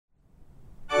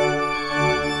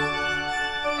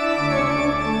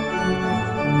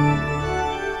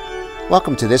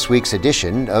Welcome to this week's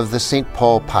edition of the St.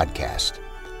 Paul Podcast.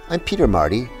 I'm Peter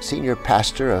Marty, Senior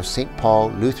Pastor of St.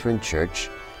 Paul Lutheran Church,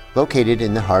 located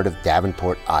in the heart of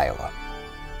Davenport, Iowa.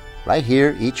 Right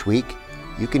here, each week,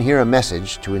 you can hear a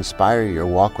message to inspire your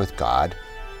walk with God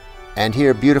and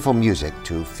hear beautiful music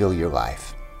to fill your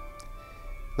life.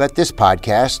 Let this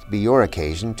podcast be your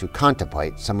occasion to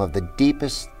contemplate some of the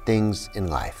deepest things in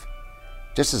life,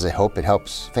 just as I hope it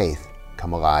helps faith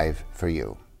come alive for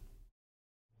you.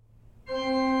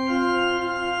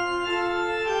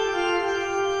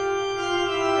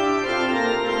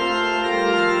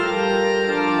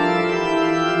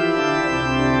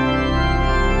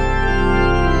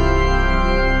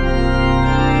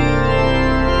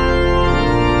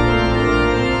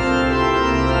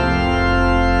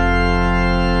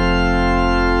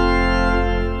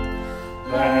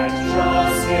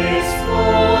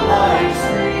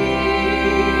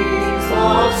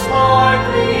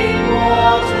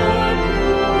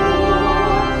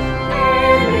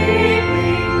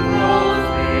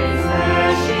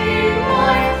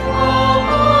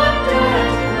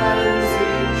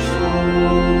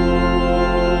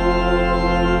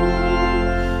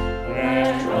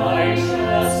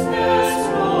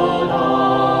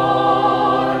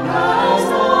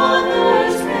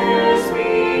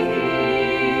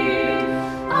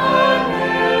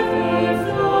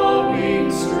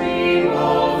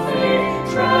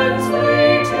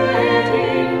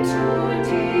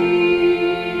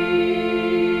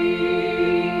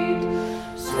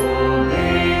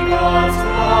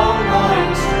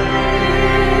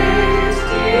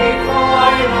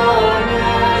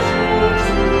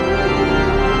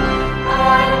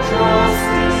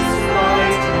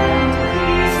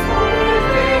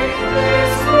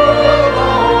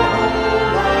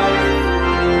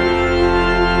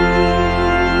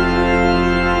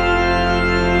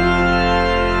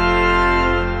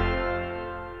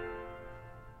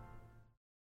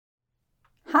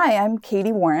 Hi, I'm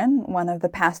Katie Warren, one of the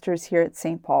pastors here at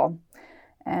St. Paul.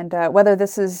 And whether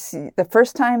this is the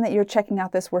first time that you're checking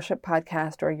out this worship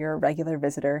podcast or you're a regular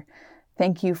visitor,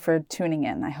 thank you for tuning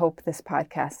in. I hope this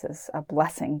podcast is a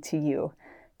blessing to you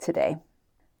today.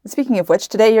 Speaking of which,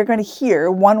 today you're going to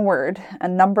hear one word a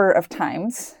number of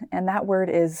times, and that word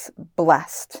is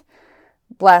blessed.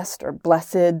 Blessed or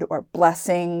blessed or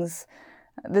blessings.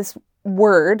 This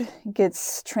word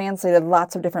gets translated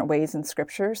lots of different ways in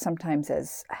Scripture, sometimes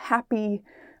as happy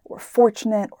or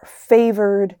fortunate or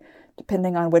favored,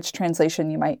 depending on which translation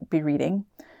you might be reading.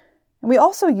 And we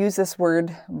also use this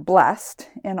word blessed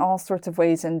in all sorts of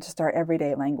ways in just our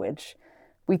everyday language.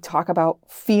 We talk about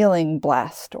feeling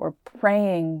blessed or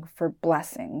praying for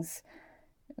blessings.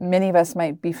 Many of us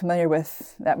might be familiar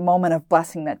with that moment of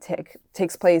blessing that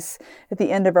takes place at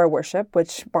the end of our worship,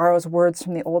 which borrows words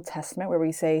from the Old Testament where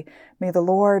we say, "May the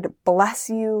Lord bless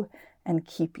you and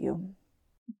keep you."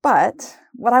 But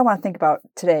what I want to think about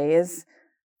today is,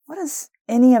 what does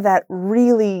any of that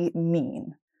really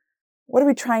mean? What are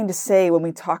we trying to say when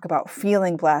we talk about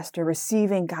feeling blessed or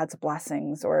receiving God's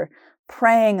blessings or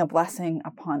praying a blessing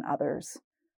upon others?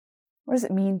 What does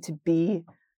it mean to be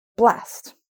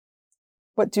blessed?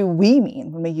 What do we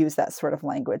mean when we use that sort of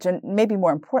language? And maybe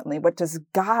more importantly, what does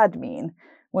God mean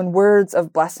when words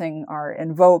of blessing are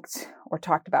invoked or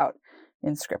talked about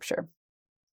in Scripture?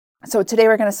 So today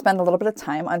we're going to spend a little bit of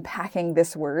time unpacking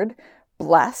this word,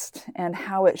 blessed, and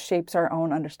how it shapes our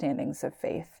own understandings of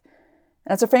faith.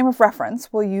 And as a frame of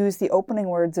reference, we'll use the opening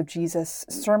words of Jesus'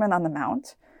 Sermon on the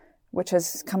Mount, which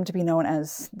has come to be known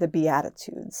as the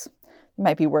Beatitudes. It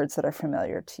might be words that are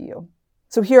familiar to you.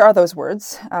 So here are those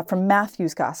words from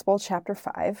Matthew's Gospel, chapter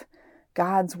 5,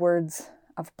 God's words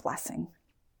of blessing.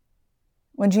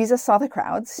 When Jesus saw the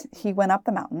crowds, he went up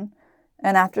the mountain,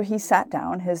 and after he sat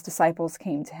down, his disciples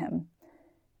came to him.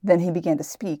 Then he began to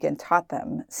speak and taught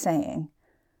them, saying,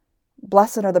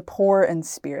 "Blessed are the poor in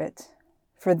spirit,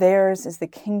 for theirs is the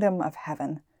kingdom of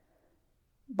heaven.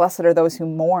 Blessed are those who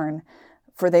mourn,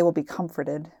 for they will be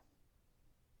comforted.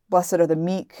 Blessed are the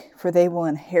meek, for they will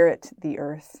inherit the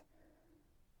earth.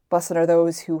 Blessed are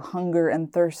those who hunger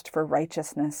and thirst for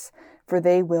righteousness, for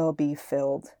they will be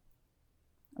filled.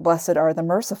 Blessed are the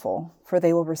merciful, for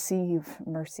they will receive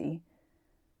mercy.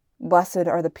 Blessed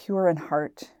are the pure in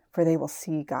heart, for they will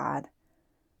see God.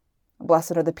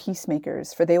 Blessed are the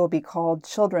peacemakers, for they will be called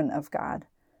children of God.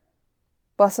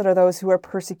 Blessed are those who are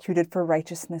persecuted for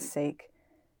righteousness' sake,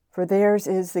 for theirs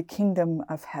is the kingdom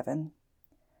of heaven.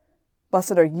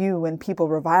 Blessed are you when people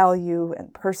revile you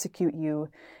and persecute you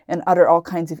and utter all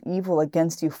kinds of evil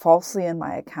against you falsely on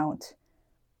my account.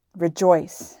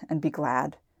 Rejoice and be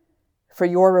glad, for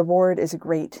your reward is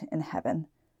great in heaven.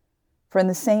 For in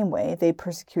the same way they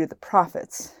persecuted the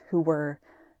prophets who were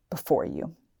before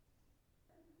you."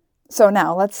 So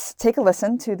now let's take a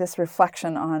listen to this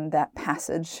reflection on that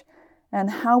passage and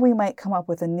how we might come up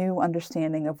with a new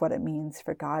understanding of what it means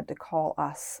for God to call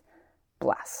us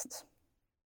blessed.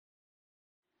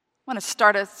 I want to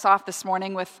start us off this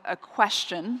morning with a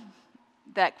question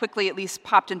that quickly at least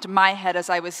popped into my head as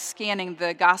I was scanning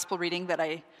the gospel reading that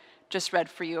I just read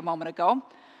for you a moment ago.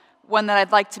 One that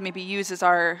I'd like to maybe use as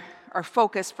our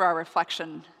focus for our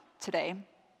reflection today.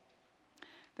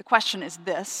 The question is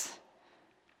this: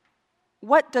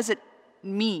 what does it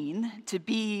mean to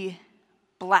be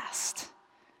blessed?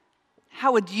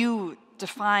 How would you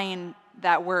define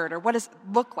that word, or what does it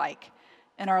look like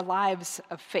in our lives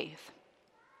of faith?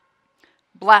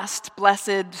 Blessed,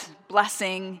 blessed,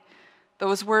 blessing,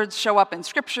 those words show up in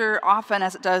Scripture often,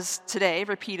 as it does today,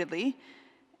 repeatedly,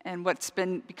 and what's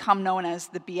become known as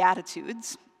the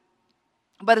Beatitudes.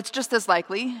 But it's just as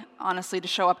likely, honestly, to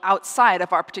show up outside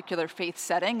of our particular faith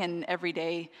setting in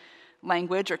everyday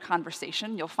language or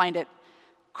conversation. You'll find it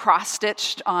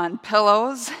cross-stitched on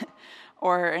pillows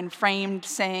or in framed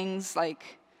sayings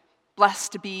like,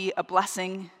 "blessed to be a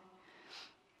blessing."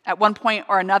 At one point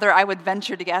or another, I would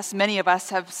venture to guess, many of us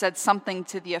have said something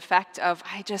to the effect of,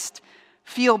 "I just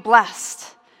feel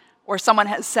blessed." Or someone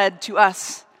has said to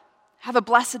us, "Have a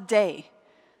blessed day."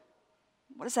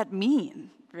 What does that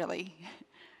mean, really?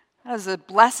 How does a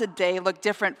blessed day look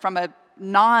different from a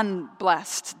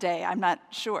non-blessed day? I'm not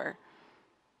sure.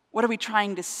 What are we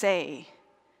trying to say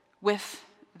with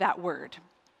that word?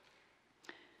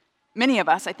 Many of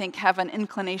us, I think, have an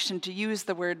inclination to use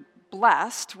the word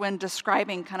blessed when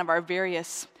describing kind of our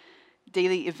various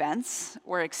daily events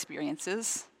or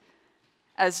experiences.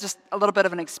 As just a little bit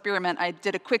of an experiment, I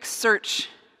did a quick search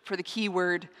for the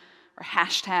keyword or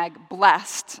hashtag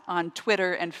blessed on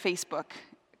Twitter and Facebook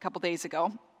a couple days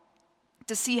ago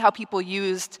to see how people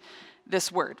used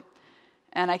this word.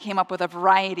 And I came up with a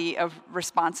variety of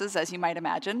responses, as you might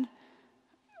imagine.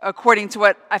 According to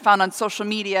what I found on social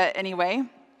media anyway,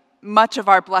 much of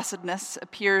our blessedness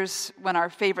appears when our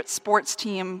favorite sports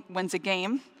team wins a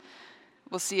game.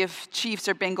 We'll see if Chiefs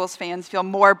or Bengals fans feel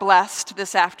more blessed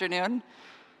this afternoon.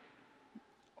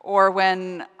 Or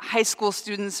when high school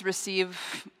students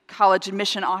receive college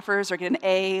admission offers or get an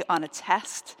A on a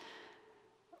test.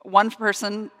 One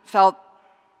person felt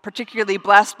particularly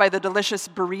blessed by the delicious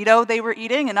burrito they were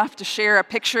eating, enough to share a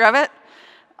picture of it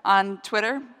on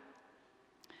Twitter.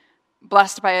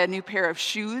 Blessed by a new pair of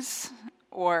shoes,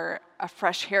 or a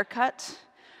fresh haircut,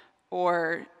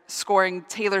 or scoring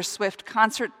Taylor Swift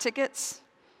concert tickets.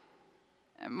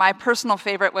 My personal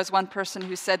favorite was one person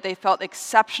who said they felt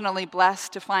exceptionally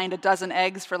blessed to find a dozen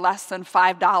eggs for less than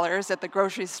 $5 at the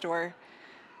grocery store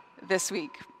this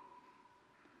week.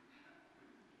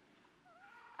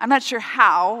 I'm not sure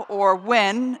how or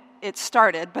when it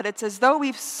started, but it's as though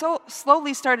we've so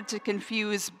slowly started to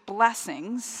confuse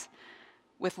blessings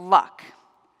with luck,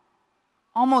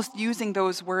 almost using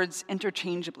those words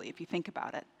interchangeably, if you think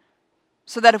about it.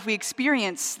 So that if we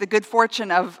experience the good fortune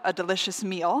of a delicious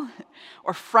meal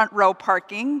or front row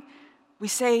parking, we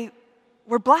say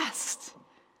we're blessed,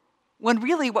 when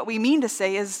really what we mean to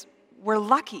say is we're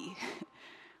lucky.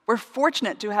 We're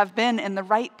fortunate to have been in the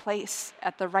right place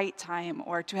at the right time,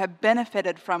 or to have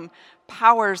benefited from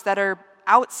powers that are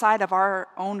outside of our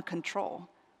own control.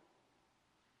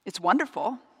 It's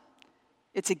wonderful.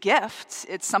 It's a gift.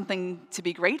 It's something to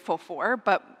be grateful for,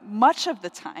 but much of the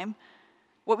time,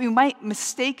 what we might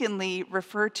mistakenly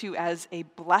refer to as a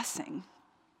blessing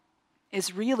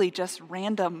is really just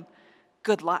random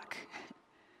good luck.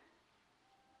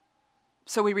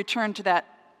 So we return to that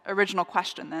original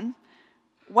question then.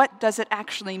 What does it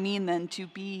actually mean then to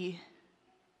be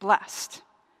blessed?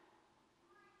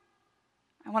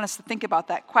 I want us to think about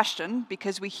that question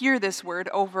because we hear this word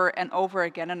over and over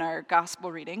again in our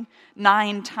gospel reading,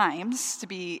 9 times to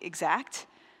be exact.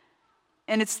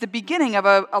 And it's the beginning of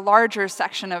a larger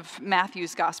section of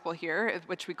Matthew's gospel here,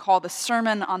 which we call the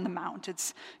Sermon on the Mount.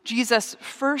 It's Jesus'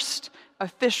 first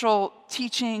official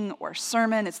teaching or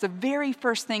sermon. It's the very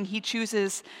first thing he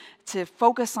chooses to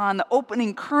focus on, the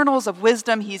opening kernels of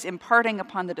wisdom he's imparting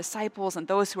upon the disciples and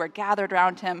those who are gathered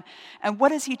around him. And what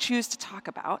does he choose to talk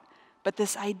about? But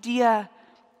this idea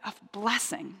of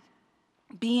blessing,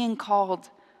 being called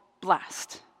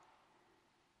blessed.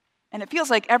 And it feels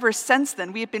like ever since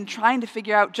then, we have been trying to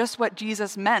figure out just what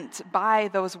Jesus meant by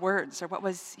those words, or what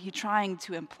was he trying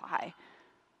to imply.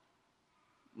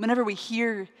 Whenever we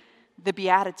hear the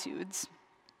Beatitudes,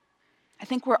 I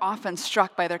think we're often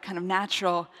struck by their kind of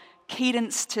natural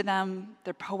cadence to them,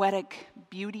 their poetic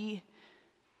beauty.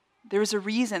 There's a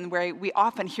reason where we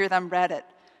often hear them read at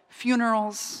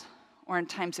funerals or in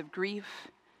times of grief.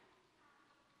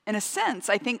 In a sense,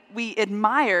 I think we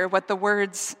admire what the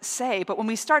words say, but when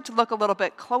we start to look a little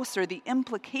bit closer, the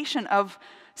implication of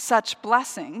such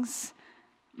blessings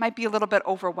might be a little bit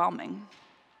overwhelming.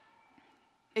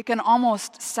 It can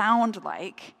almost sound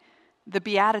like the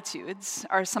Beatitudes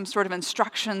are some sort of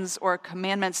instructions or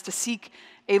commandments to seek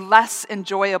a less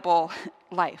enjoyable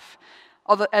life,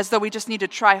 as though we just need to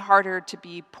try harder to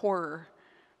be poorer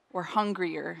or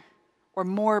hungrier or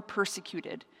more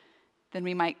persecuted than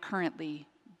we might currently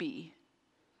be.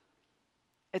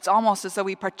 It's almost as though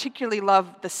we particularly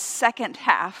love the second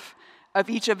half of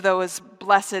each of those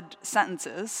blessed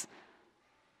sentences,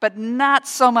 but not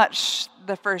so much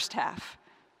the first half.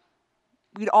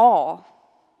 We'd all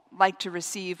like to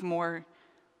receive more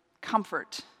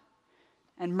comfort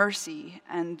and mercy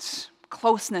and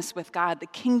closeness with God, the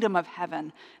kingdom of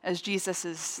heaven, as Jesus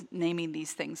is naming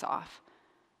these things off.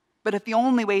 But if the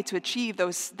only way to achieve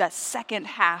that second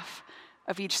half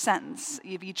of each sentence,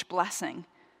 of each blessing,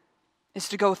 is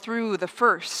to go through the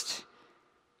first,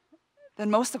 then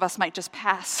most of us might just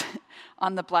pass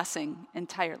on the blessing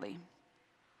entirely.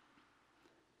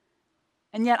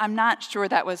 And yet I'm not sure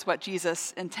that was what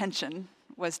Jesus' intention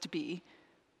was to be.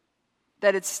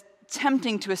 That it's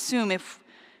tempting to assume if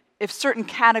certain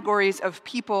categories of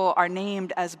people are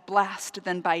named as blessed,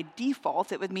 then by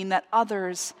default it would mean that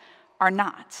others are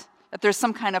not. That there's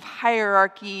some kind of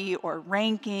hierarchy or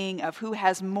ranking of who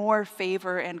has more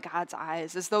favor in God's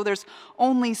eyes, as though there's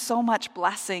only so much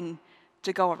blessing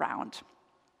to go around.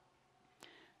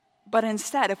 But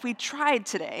instead, if we tried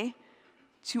today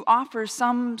to offer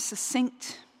some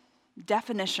succinct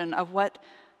definition of what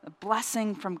a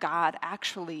blessing from God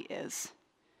actually is,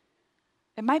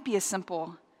 it might be as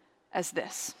simple as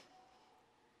this: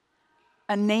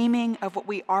 a naming of what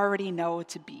we already know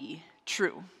to be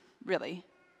true, really.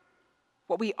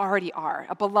 What we already are,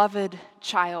 a beloved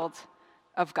child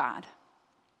of God.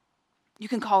 You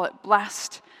can call it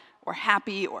blessed or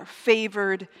happy or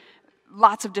favored,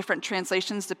 lots of different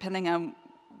translations depending on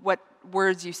what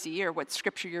words you see or what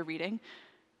scripture you're reading.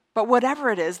 But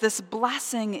whatever it is, this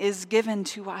blessing is given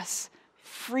to us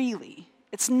freely.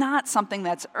 It's not something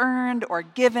that's earned or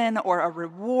given or a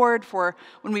reward for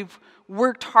when we've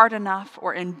worked hard enough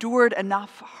or endured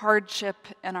enough hardship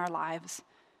in our lives.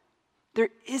 There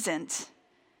isn't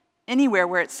anywhere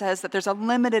where it says that there's a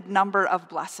limited number of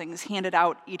blessings handed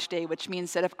out each day, which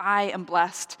means that if I am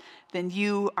blessed, then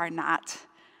you are not,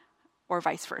 or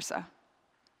vice versa.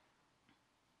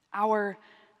 Our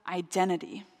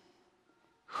identity,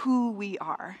 who we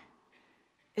are,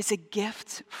 is a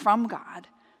gift from God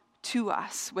to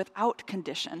us without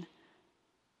condition.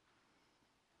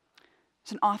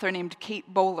 There's an author named Kate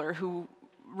Bowler who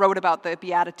wrote about the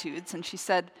Beatitudes, and she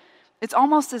said, it's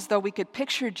almost as though we could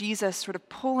picture Jesus sort of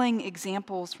pulling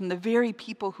examples from the very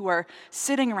people who are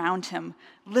sitting around him,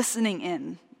 listening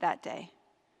in that day.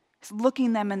 He's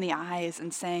looking them in the eyes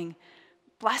and saying,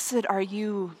 "Blessed are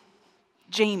you,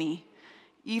 Jamie,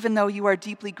 even though you are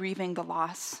deeply grieving the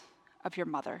loss of your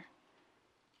mother.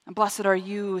 And blessed are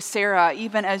you, Sarah,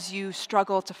 even as you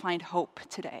struggle to find hope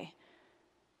today.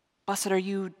 Blessed are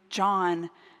you, John,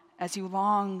 as you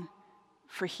long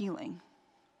for healing."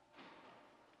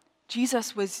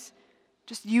 Jesus was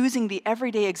just using the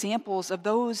everyday examples of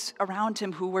those around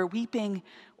him who were weeping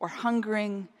or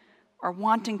hungering or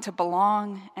wanting to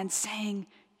belong and saying,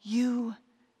 you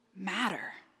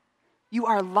matter. You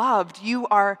are loved. You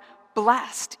are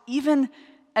blessed, even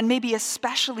and maybe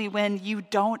especially when you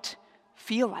don't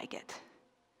feel like it.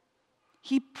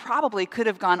 He probably could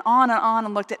have gone on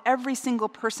and looked at every single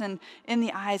person in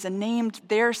the eyes and named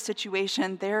their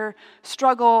situation, their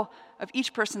struggle of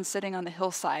each person sitting on the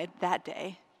hillside that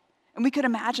day. And we could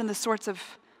imagine the sorts of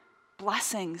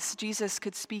blessings Jesus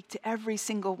could speak to every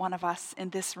single one of us in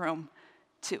this room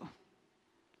too.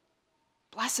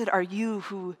 Blessed are you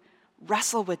who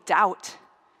wrestle with doubt,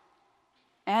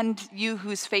 and you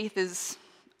whose faith is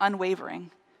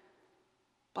unwavering.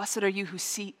 Blessed are you who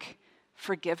seek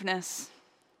forgiveness,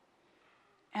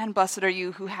 and blessed are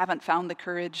you who haven't found the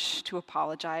courage to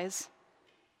apologize.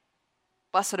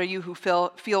 Blessed are you who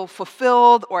feel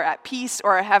fulfilled or at peace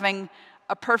or are having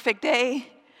a perfect day,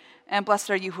 and blessed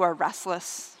are you who are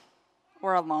restless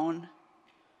or alone.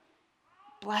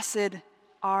 Blessed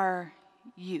are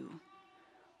you,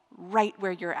 right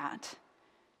where you're at,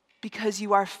 because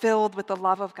you are filled with the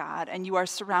love of God and you are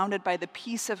surrounded by the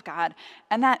peace of God.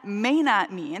 And that may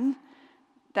not mean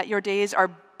that your days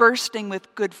are bursting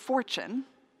with good fortune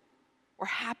or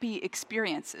happy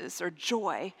experiences or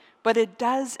joy, but it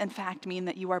does in fact mean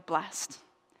that you are blessed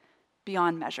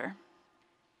beyond measure.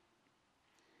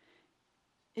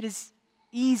 It is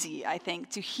easy, I think,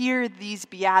 to hear these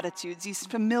Beatitudes, these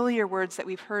familiar words that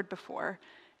we've heard before,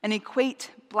 and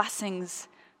equate blessings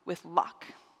with luck.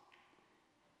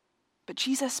 But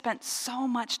Jesus spent so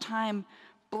much time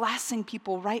blessing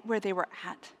people right where they were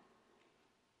at.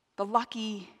 The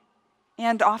lucky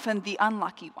and often the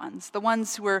unlucky ones, the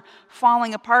ones who were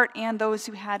falling apart and those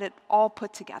who had it all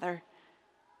put together.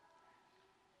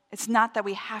 It's not that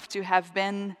we have to have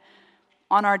been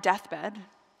on our deathbed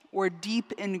or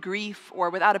deep in grief or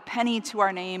without a penny to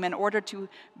our name in order to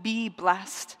be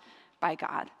blessed by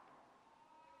God.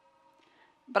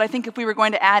 But I think if we were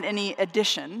going to add any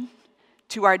addition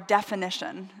to our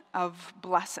definition of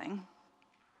blessing,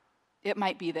 it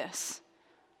might be this: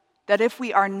 that if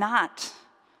we are not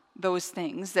those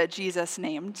things that Jesus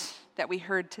named, that we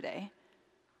heard today,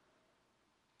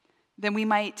 then we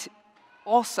might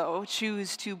also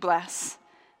choose to bless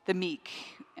the meek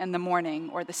and the mourning,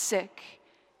 or the sick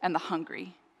and the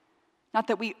hungry. Not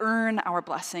that we earn our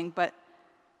blessing, but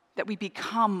that we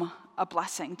become a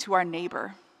blessing to our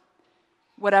neighbor,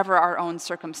 whatever our own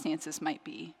circumstances might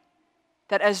be.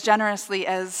 That as generously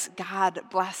as God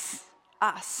bless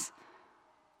us,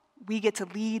 we get to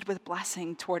lead with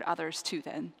blessing toward others too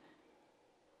then.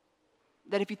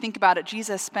 That if you think about it,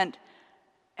 Jesus spent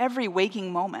every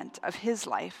waking moment of his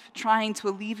life trying to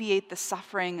alleviate the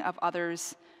suffering of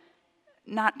others,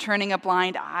 not turning a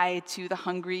blind eye to the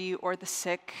hungry or the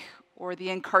sick or the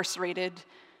incarcerated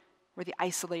or the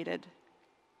isolated.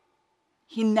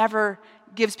 He never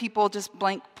gives people just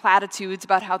blank platitudes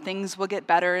about how things will get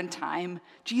better in time.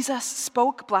 Jesus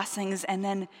spoke blessings and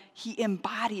then he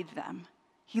embodied them.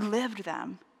 He lived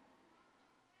them.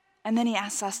 And then he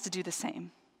asks us to do the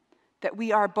same, that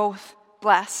we are both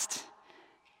blessed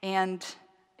and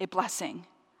a blessing.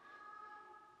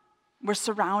 We're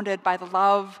surrounded by the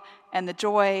love and the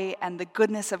joy and the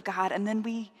goodness of God, and then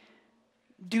we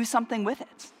do something with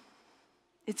it.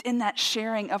 It's in that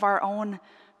sharing of our own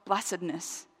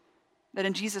blessedness that,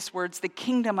 in Jesus' words, the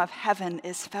kingdom of heaven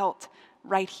is felt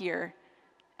right here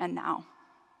and now.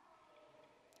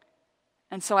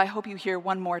 And so I hope you hear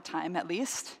one more time at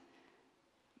least,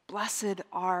 blessed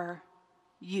are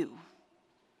you.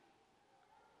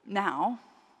 Now,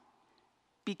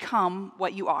 become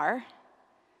what you are,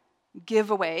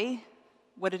 give away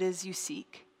what it is you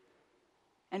seek,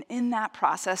 and in that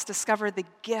process, discover the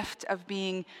gift of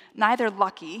being neither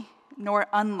lucky nor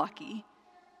unlucky,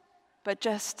 but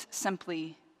just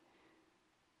simply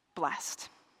blessed.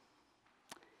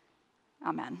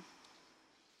 Amen.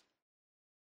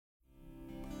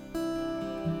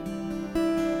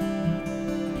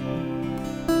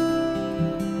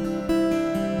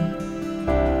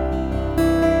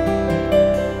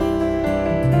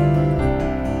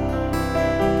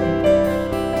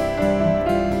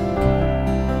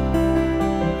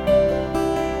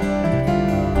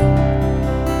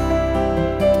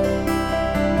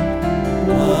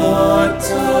 What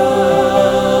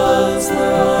does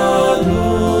the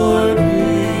Lord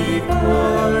require?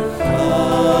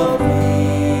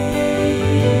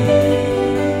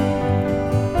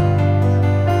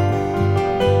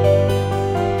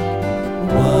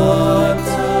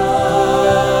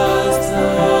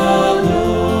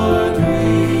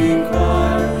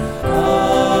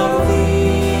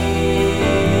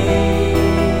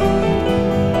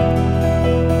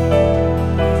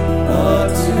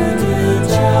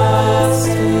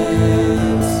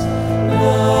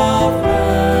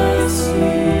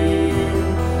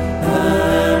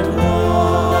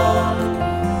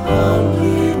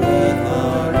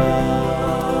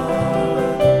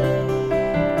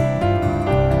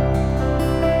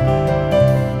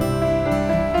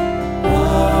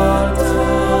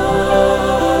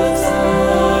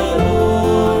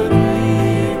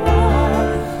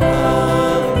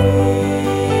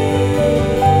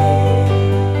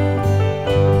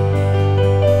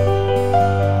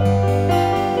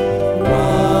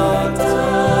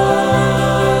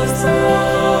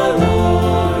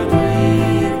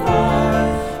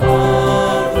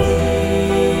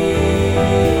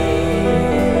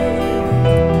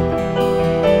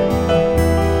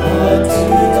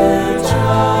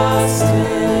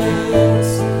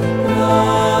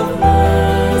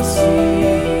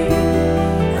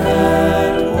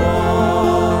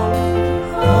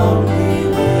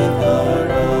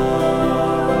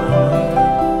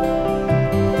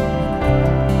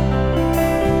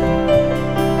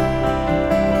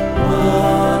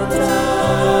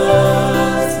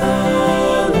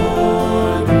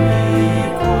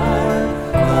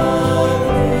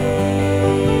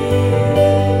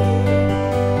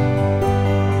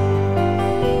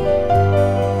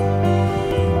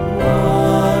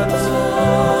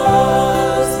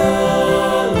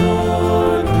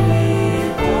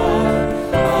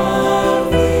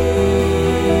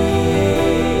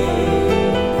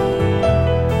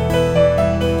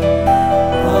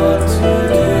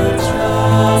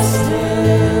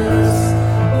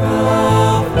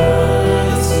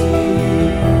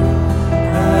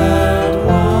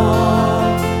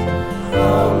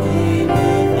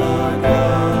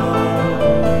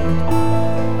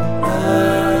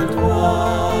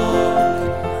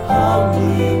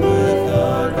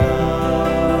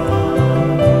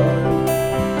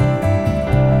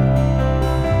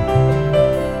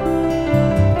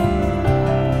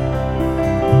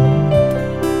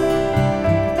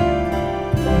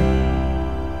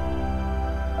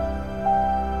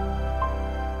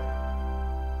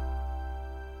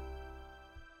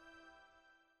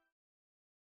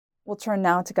 We'll turn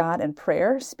now to God in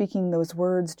prayer, speaking those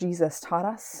words Jesus taught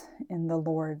us in the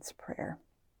Lord's Prayer.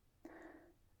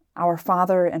 Our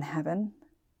Father in heaven,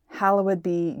 hallowed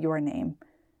be your name.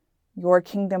 Your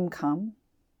kingdom come,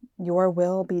 your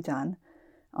will be done,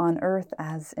 on earth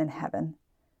as in heaven.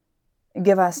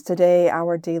 Give us today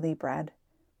our daily bread.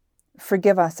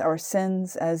 Forgive us our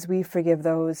sins as we forgive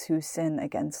those who sin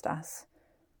against us.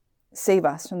 Save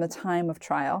us from the time of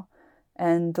trial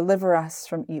and deliver us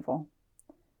from evil.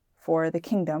 For the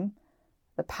kingdom,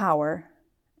 the power,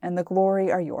 and the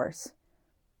glory are yours,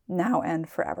 now and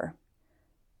forever.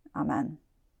 Amen.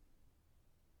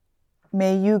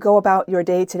 May you go about your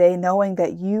day today knowing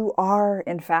that you are,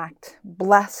 in fact,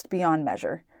 blessed beyond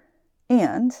measure,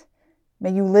 and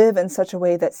may you live in such a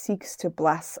way that seeks to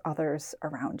bless others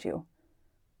around you.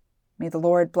 May the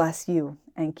Lord bless you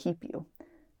and keep you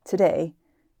today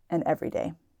and every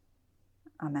day.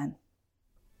 Amen.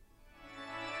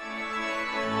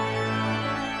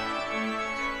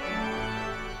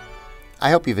 I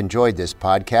hope you've enjoyed this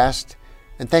podcast,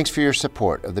 and thanks for your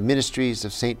support of the ministries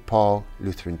of St. Paul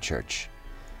Lutheran Church.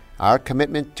 Our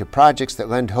commitment to projects that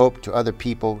lend hope to other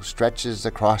people stretches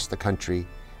across the country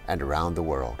and around the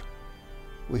world.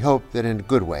 We hope that in a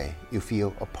good way you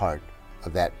feel a part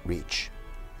of that reach.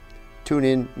 Tune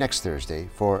in next Thursday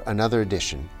for another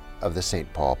edition of the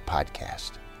St. Paul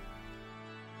Podcast.